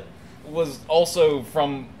shit was also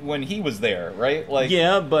from when he was there, right? Like,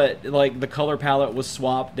 yeah, but like the color palette was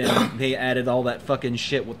swapped and they added all that fucking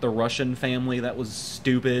shit with the Russian family that was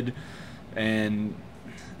stupid, and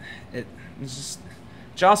it was just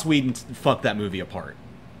Joss Whedon fucked that movie apart.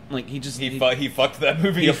 Like he fucked that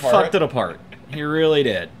movie apart. He fucked it apart. He really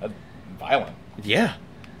did. Violent. Yeah.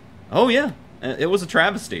 Oh yeah. It was a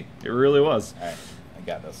travesty. It really was. All right, I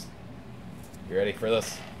got this. You ready for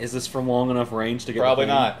this? Is this from long enough range to get? Probably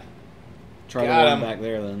not. Try the one back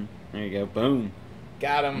there, then. There you go. Boom.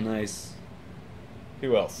 Got him. Nice.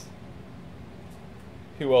 Who else?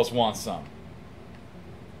 Who else wants some?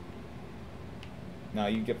 No,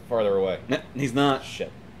 you get farther away. No, he's not.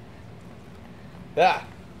 Shit. Ah!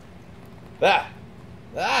 Ah!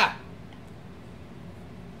 Ah!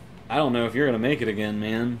 I don't know if you're gonna make it again,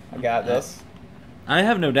 man. I got this. I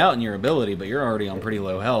have no doubt in your ability, but you're already on pretty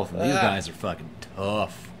low health, and these guys are fucking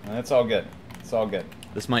tough. It's all good. It's all good.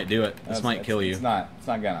 This might do it. This might kill you. It's not. It's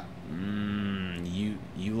not gonna.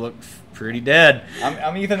 You look pretty dead.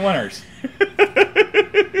 I'm Ethan Winters.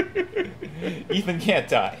 Ethan can't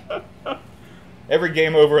die. Every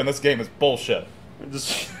game over in this game is bullshit.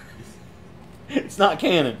 It's not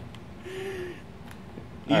canon.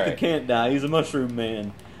 Ethan right. can't die. He's a mushroom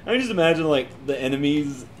man. I just imagine like the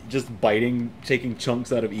enemies just biting, taking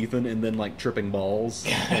chunks out of Ethan, and then like tripping balls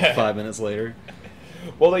like 5 minutes later.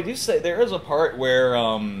 Well, they do say there is a part where,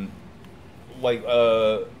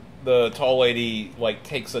 the tall lady like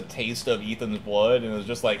takes a taste of Ethan's blood and is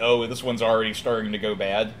just like, "Oh, this one's already starting to go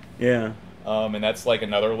bad." Yeah. And that's like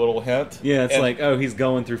another little hint. Yeah, it's like, oh, he's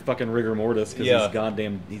going through fucking rigor mortis because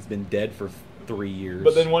he's been dead for 3 years.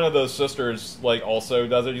 But then one of those sisters like also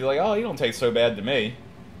does it. He's like, "Oh, you don't taste so bad to me."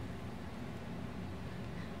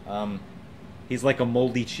 He's like a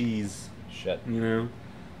moldy cheese. Shit. You know?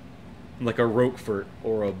 Like a Roquefort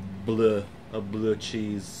or a bleu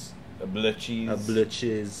cheese. A blue cheese. A blue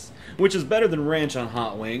cheese. Which is better than ranch on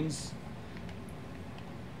hot wings.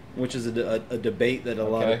 Which is a debate that a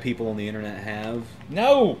lot of people on the internet have.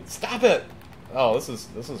 No! Stop it! Oh, this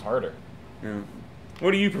is harder. Yeah.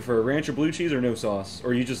 What do you prefer, ranch or blue cheese or no sauce?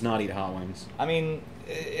 Or you just not eat hot wings? I mean,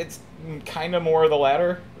 it's kind of more the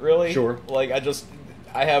latter, really. Sure. Like,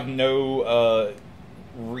 I have no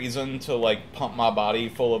reason to, like, pump my body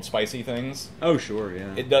full of spicy things. Oh, sure,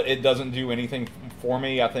 yeah. It doesn't do anything for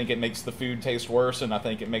me. I think it makes the food taste worse, and I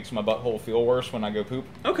think it makes my butthole feel worse when I go poop.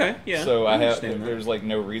 Okay, yeah. So there's like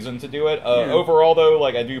no reason to do it. Overall, though,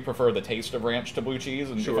 like I do prefer the taste of ranch to blue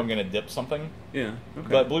cheese, and if I'm gonna dip something. Yeah. Okay.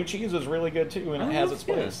 But blue cheese is really good too, and it has its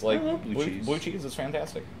place. Like I love blue cheese. Blue cheese is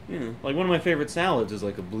fantastic. Yeah. Like one of my favorite salads is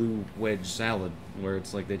like a blue wedge salad, where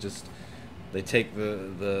it's like they take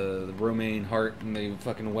the romaine heart and they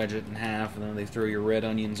fucking wedge it in half, and then they throw your red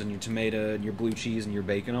onions and your tomato and your blue cheese and your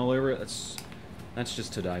bacon all over it. That's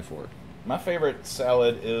just to die for. My favorite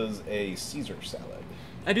salad is a Caesar salad.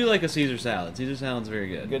 I do like a Caesar salad. Caesar salad's very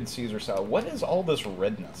good. Good Caesar salad. What is all this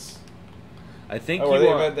redness? I think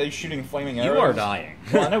are they shooting flaming arrows? You are dying.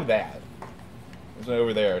 Well, I know that. There's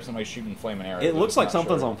over there. Somebody's shooting flaming arrows. It looks like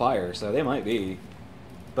something's on fire, so they might be.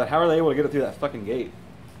 But how are they able to get it through that fucking gate?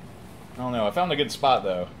 I don't know. I found a good spot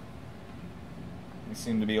though. They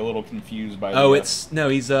seem to be a little confused by. He's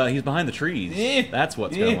behind the trees. That's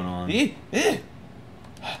what's going on.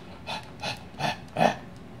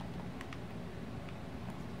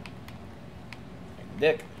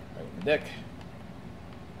 Dick. Right in the dick.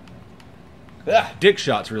 Dick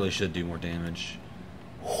shots really should do more damage.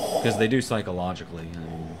 Because they do psychologically.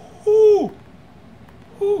 Woo!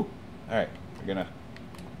 Woo! Alright, we're gonna...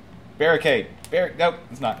 Barricade! Nope,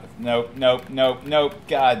 it's not. Nope.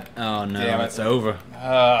 God. Oh no, damn it. it's over.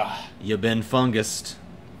 You've been fungused.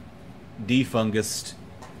 Defungused.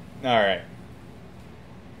 Alright.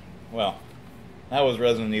 Well, that was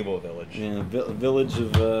Resident Evil Village. Yeah, Village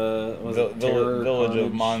of, Village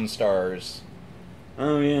of Monstars.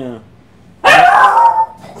 Oh, yeah.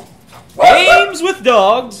 Games with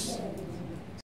dogs!